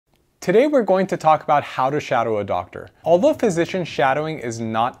Today we're going to talk about how to shadow a doctor. Although physician shadowing is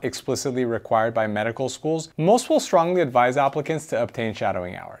not explicitly required by medical schools, most will strongly advise applicants to obtain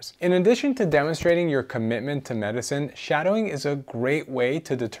shadowing hours. In addition to demonstrating your commitment to medicine, shadowing is a great way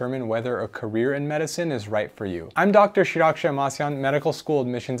to determine whether a career in medicine is right for you. I'm Dr. Chirag Shemassian, medical school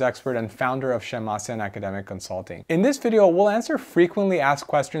admissions expert and founder of Shemassian Academic Consulting. In this video, we'll answer frequently asked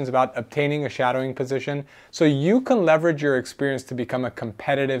questions about obtaining a shadowing position so you can leverage your experience to become a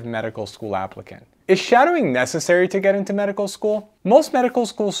competitive medical school applicant. Is shadowing necessary to get into medical school? Most medical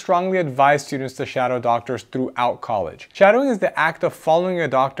schools strongly advise students to shadow doctors throughout college. Shadowing is the act of following a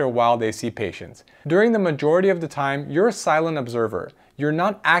doctor while they see patients. During the majority of the time, you're a silent observer. You're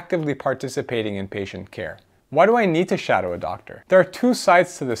not actively participating in patient care. Why do I need to shadow a doctor? There are two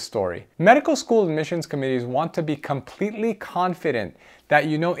sides to this story. Medical school admissions committees want to be completely confident that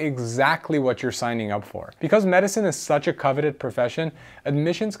you know exactly what you're signing up for. Because medicine is such a coveted profession,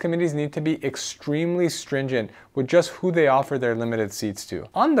 admissions committees need to be extremely stringent with just who they offer their limited seats to.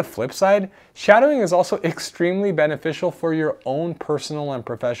 On the flip side, shadowing is also extremely beneficial for your own personal and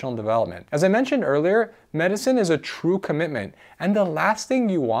professional development. As I mentioned earlier, medicine is a true commitment, and the last thing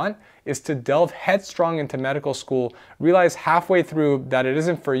you want is to delve headstrong into medical school, realize halfway through that it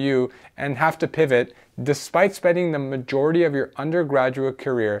isn't for you, and have to pivot despite spending the majority of your undergraduate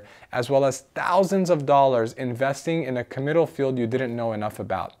career as well as thousands of dollars investing in a committal field you didn't know enough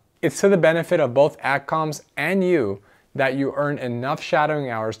about. It's to the benefit of both AdComs and you that you earn enough shadowing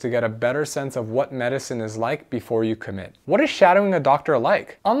hours to get a better sense of what medicine is like before you commit. What is shadowing a doctor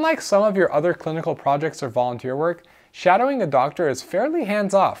like? Unlike some of your other clinical projects or volunteer work, shadowing a doctor is fairly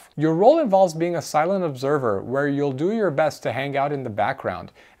hands-off. Your role involves being a silent observer where you'll do your best to hang out in the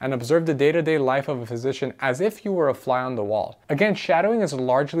background and observe the day-to-day life of a physician as if you were a fly on the wall. Again, shadowing is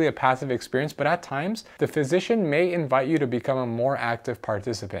largely a passive experience, but at times, the physician may invite you to become a more active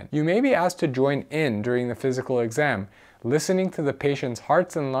participant. You may be asked to join in during the physical exam, listening to the patient's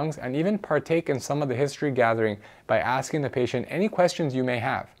hearts and lungs, and even partake in some of the history gathering by asking the patient any questions you may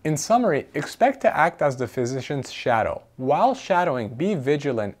have. In summary, expect to act as the physician's shadow. While shadowing, be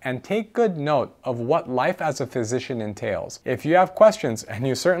vigilant and take good note of what life as a physician entails. If you have questions, and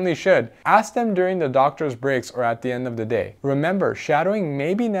you certainly should, ask them during the doctor's breaks or at the end of the day. Remember, shadowing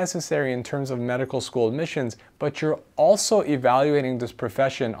may be necessary in terms of medical school admissions, but you're also evaluating this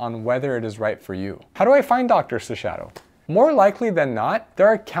profession on whether it is right for you. How do I find doctors to shadow? More likely than not, there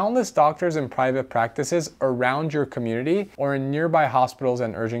are countless doctors in private practices around your community or in nearby hospitals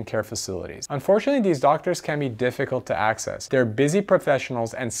and urgent care facilities. Unfortunately, these doctors can be difficult to access. They're busy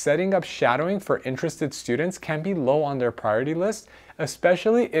professionals, and setting up shadowing for interested students can be low on their priority list,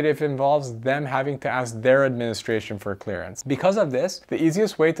 especially if it involves them having to ask their administration for clearance. Because of this, the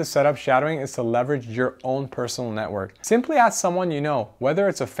easiest way to set up shadowing is to leverage your own personal network. Simply ask someone you know, whether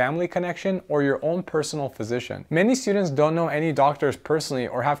it's a family connection or your own personal physician. Many students don't know any doctors personally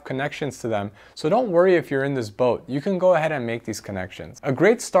or have connections to them, so don't worry if you're in this boat. You can go ahead and make these connections. A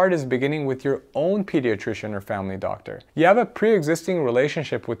great start is beginning with your own pediatrician or family doctor. You have a pre-existing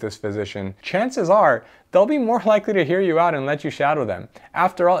relationship with this physician. Chances are they'll be more likely to hear you out and let you shadow them.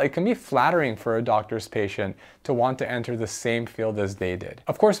 After all, it can be flattering for a doctor's patient to want to enter the same field as they did.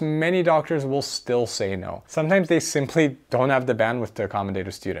 Of course, many doctors will still say no. Sometimes they simply don't have the bandwidth to accommodate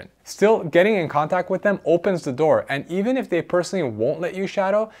a student. Still, getting in contact with them opens the door, and even if they personally won't let you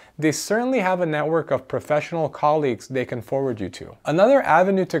shadow, they certainly have a network of professional colleagues they can forward you to. Another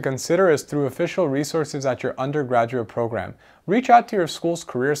avenue to consider is through official resources at your undergraduate program. Reach out to your school's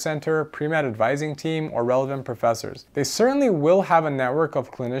career center, pre-med advising team, or relevant professors. They certainly will have a network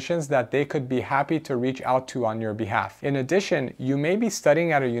of clinicians that they could be happy to reach out to on your behalf. In addition, you may be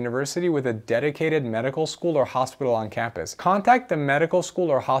studying at a university with a dedicated medical school or hospital on campus. Contact the medical school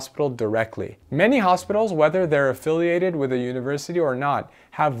or hospital directly. Many hospitals, whether they're affiliated with a university or not,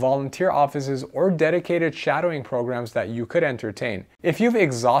 have volunteer offices or dedicated shadowing programs that you could entertain. If you've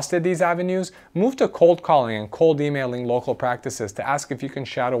exhausted these avenues, move to cold calling and cold emailing local practices to ask if you can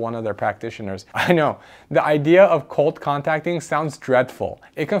shadow one of their practitioners. I know, the idea of cold contacting sounds dreadful.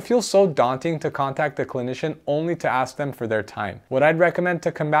 It can feel so daunting to contact a clinician only to ask them for their time. What I'd recommend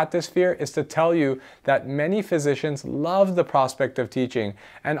to combat this fear is to tell you that many physicians love the prospect of teaching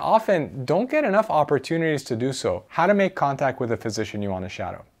and often don't get enough opportunities to do so. How to make contact with a physician you want to shadow.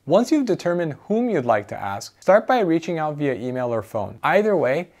 Once you've determined whom you'd like to ask, start by reaching out via email or phone. Either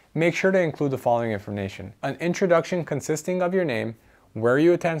way, make sure to include the following information: an introduction consisting of your name, where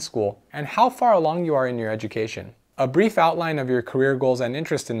you attend school, and how far along you are in your education. A brief outline of your career goals and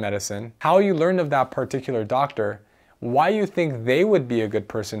interest in medicine, how you learned of that particular doctor, why you think they would be a good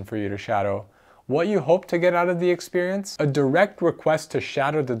person for you to shadow, What you hope to get out of the experience? A direct request to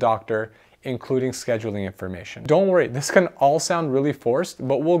shadow the doctor, including scheduling information. Don't worry, this can all sound really forced,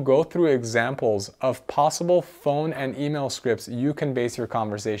 but we'll go through examples of possible phone and email scripts you can base your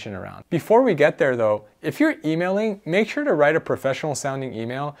conversation around. Before we get there though, if you're emailing, make sure to write a professional sounding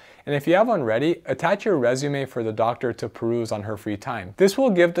email, and if you have one ready, attach your resume for the doctor to peruse on her free time. This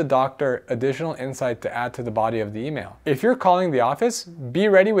will give the doctor additional insight to add to the body of the email. If you're calling the office, be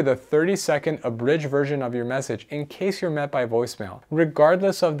ready with a 30-second abridged version of your message in case you're met by voicemail.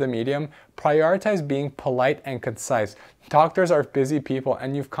 Regardless of the medium, prioritize being polite and concise. Doctors are busy people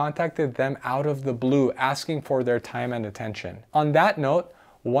and you've contacted them out of the blue asking for their time and attention. On that note,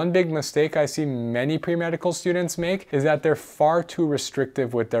 one big mistake I see many pre-medical students make is that they're far too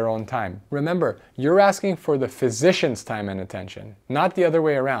restrictive with their own time. Remember, you're asking for the physician's time and attention, not the other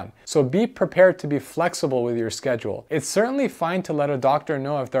way around. So be prepared to be flexible with your schedule. It's certainly fine to let a doctor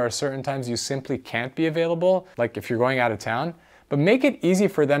know if there are certain times you simply can't be available, like if you're going out of town, but make it easy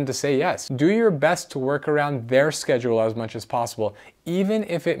for them to say yes. Do your best to work around their schedule as much as possible, even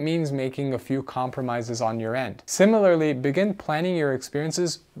if it means making a few compromises on your end. Similarly, begin planning your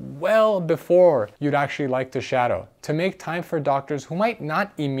experiences well before you'd actually like to shadow, to make time for doctors who might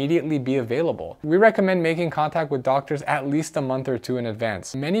not immediately be available. We recommend making contact with doctors at least a month or two in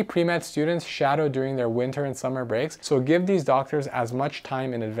advance. Many pre-med students shadow during their winter and summer breaks, so give these doctors as much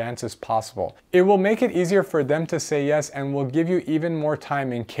time in advance as possible. It will make it easier for them to say yes and will give you even more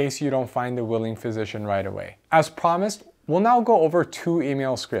time in case you don't find a willing physician right away. As promised, we'll now go over 2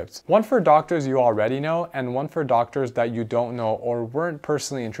 email scripts, one for doctors you already know and one for doctors that you don't know or weren't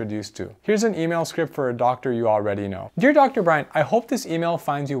personally introduced to. Here's an email script for a doctor you already know. Dear Dr. Bryant, I hope this email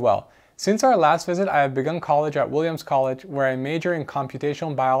finds you well. Since our last visit, I have begun college at Williams College, where I major in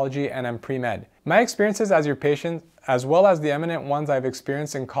computational biology and am pre-med. My experiences as your patient, as well as the eminent ones I've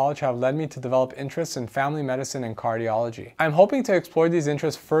experienced in college, have led me to develop interests in family medicine and cardiology. I'm hoping to explore these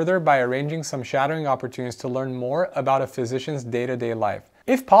interests further by arranging some shadowing opportunities to learn more about a physician's day-to-day life.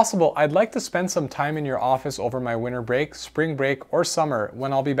 If possible, I'd like to spend some time in your office over my winter break, spring break, or summer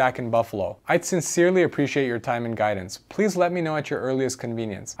when I'll be back in Buffalo. I'd sincerely appreciate your time and guidance. Please let me know at your earliest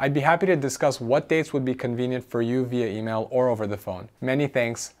convenience. I'd be happy to discuss what dates would be convenient for you via email or over the phone. Many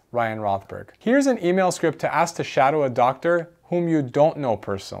thanks, Ryan Rothberg. Here's an email script to ask to shadow a doctor whom you don't know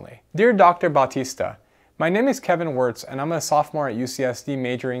personally. Dear Dr. Bautista, my name is Kevin Wirtz and I'm a sophomore at UCSD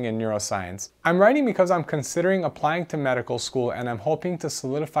majoring in neuroscience. I'm writing because I'm considering applying to medical school and I'm hoping to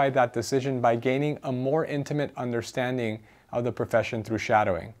solidify that decision by gaining a more intimate understanding of the profession through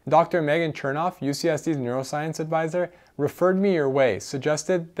shadowing. Dr. Megan Chernoff, UCSD's neuroscience advisor, referred me your way,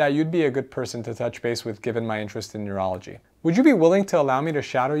 suggested that you'd be a good person to touch base with given my interest in neurology. Would you be willing to allow me to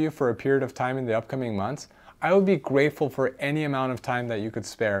shadow you for a period of time in the upcoming months? I would be grateful for any amount of time that you could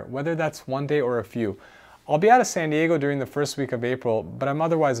spare, whether that's one day or a few. I'll be out of San Diego during the first week of April, but I'm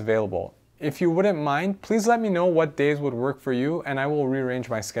otherwise available. If you wouldn't mind, please let me know what days would work for you and I will rearrange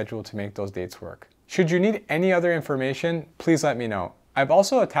my schedule to make those dates work. Should you need any other information, please let me know. I've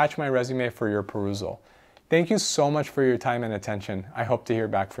also attached my resume for your perusal. Thank you so much for your time and attention. I hope to hear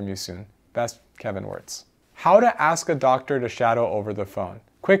back from you soon. Best, Kevin Wirtz. How to ask a doctor to shadow over the phone.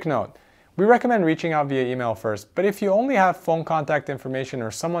 Quick note. We recommend reaching out via email first, but if you only have phone contact information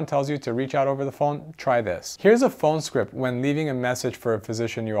or someone tells you to reach out over the phone, try this. Here's a phone script when leaving a message for a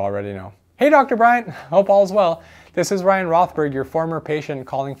physician you already know. Hey Dr. Bryant, hope all is well. This is Ryan Rothberg, your former patient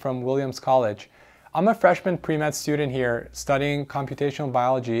calling from Williams College. I'm a freshman pre-med student here studying computational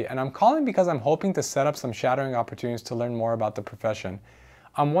biology and I'm calling because I'm hoping to set up some shadowing opportunities to learn more about the profession.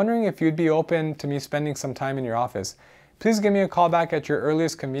 I'm wondering if you'd be open to me spending some time in your office. Please give me a call back at your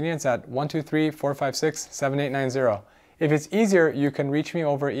earliest convenience at 123-456-7890. If it's easier, you can reach me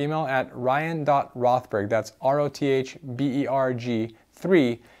over email at ryan.rothberg, that's ROTHBERG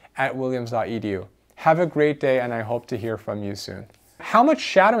 3 @williams.edu. Have a great day and I hope to hear from you soon. How much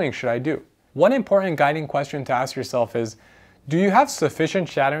shadowing should I do? One important guiding question to ask yourself is, do you have sufficient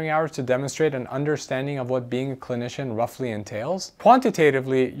shadowing hours to demonstrate an understanding of what being a clinician roughly entails?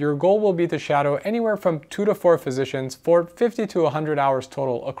 Quantitatively, your goal will be to shadow anywhere from 2 to 4 physicians for 50 to 100 hours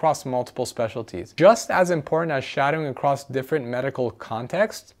total across multiple specialties. Just as important as shadowing across different medical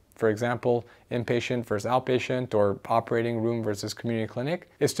contexts, for example, inpatient versus outpatient or operating room versus community clinic,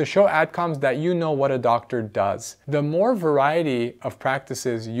 is to show AdComs that you know what a doctor does. The more variety of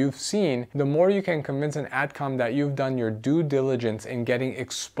practices you've seen, the more you can convince an AdCom that you've done your due diligence in getting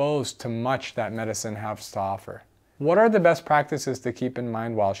exposed to much that medicine has to offer. What are the best practices to keep in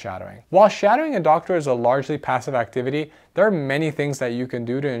mind while shadowing? While shadowing a doctor is a largely passive activity, There are many things that you can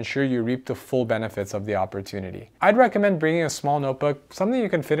do to ensure you reap the full benefits of the opportunity. I'd recommend bringing a small notebook, something you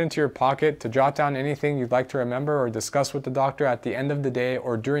can fit into your pocket to jot down anything you'd like to remember or discuss with the doctor at the end of the day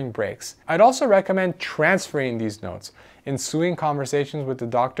or during breaks. I'd also recommend transferring these notes, ensuing conversations with the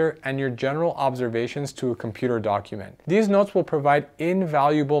doctor, and your general observations to a computer document. These notes will provide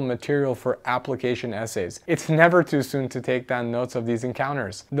invaluable material for application essays. It's never too soon to take down notes of these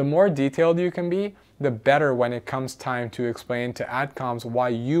encounters. The more detailed you can be, the better when it comes time to explain to AdComs why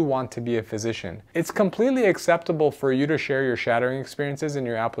you want to be a physician. It's completely acceptable for you to share your shadowing experiences in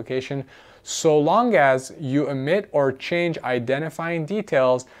your application so long as you omit or change identifying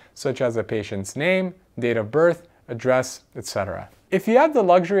details such as a patient's name, date of birth, address, etc. If you have the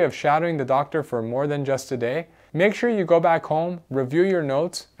luxury of shadowing the doctor for more than just a day, make sure you go back home, review your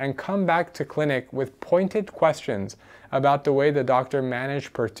notes, and come back to clinic with pointed questions about the way the doctor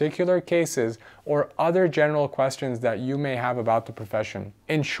managed particular cases or other general questions that you may have about the profession.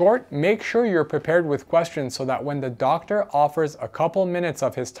 In short, make sure you're prepared with questions so that when the doctor offers a couple minutes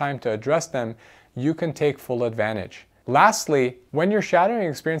of his time to address them, you can take full advantage. Lastly, when your shadowing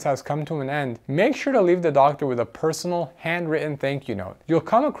experience has come to an end, make sure to leave the doctor with a personal, handwritten thank you note. You'll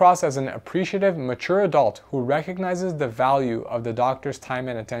come across as an appreciative, mature adult who recognizes the value of the doctor's time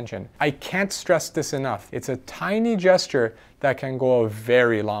and attention. I can't stress this enough. It's a tiny gesture that can go a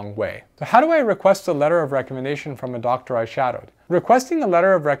very long way. So how do I request a letter of recommendation from a doctor I shadowed? Requesting a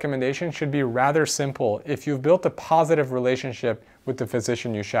letter of recommendation should be rather simple if you've built a positive relationship with the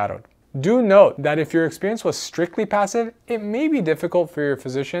physician you shadowed. Do note that if your experience was strictly passive, it may be difficult for your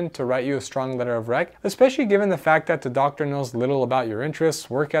physician to write you a strong letter of rec, especially given the fact that the doctor knows little about your interests,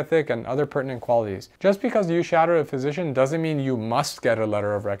 work ethic, and other pertinent qualities. Just because you shadowed a physician doesn't mean you must get a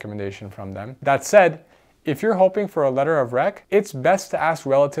letter of recommendation from them. That said, if you're hoping for a letter of rec, it's best to ask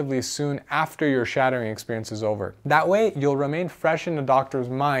relatively soon after your shadowing experience is over. That way, you'll remain fresh in the doctor's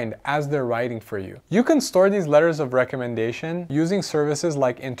mind as they're writing for you. You can store these letters of recommendation using services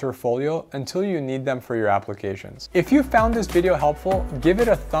like Interfolio until you need them for your applications. If you found this video helpful, give it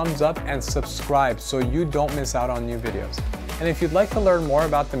a thumbs up and subscribe so you don't miss out on new videos. And if you'd like to learn more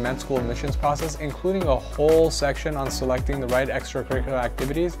about the med school admissions process, including a whole section on selecting the right extracurricular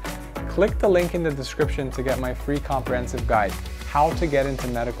activities, click the link in the description to get my free comprehensive guide, How to Get into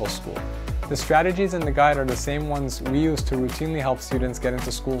Medical School. The strategies in the guide are the same ones we use to routinely help students get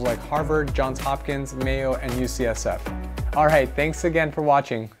into schools like Harvard, Johns Hopkins, Mayo, and UCSF. All right, thanks again for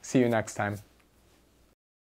watching. See you next time.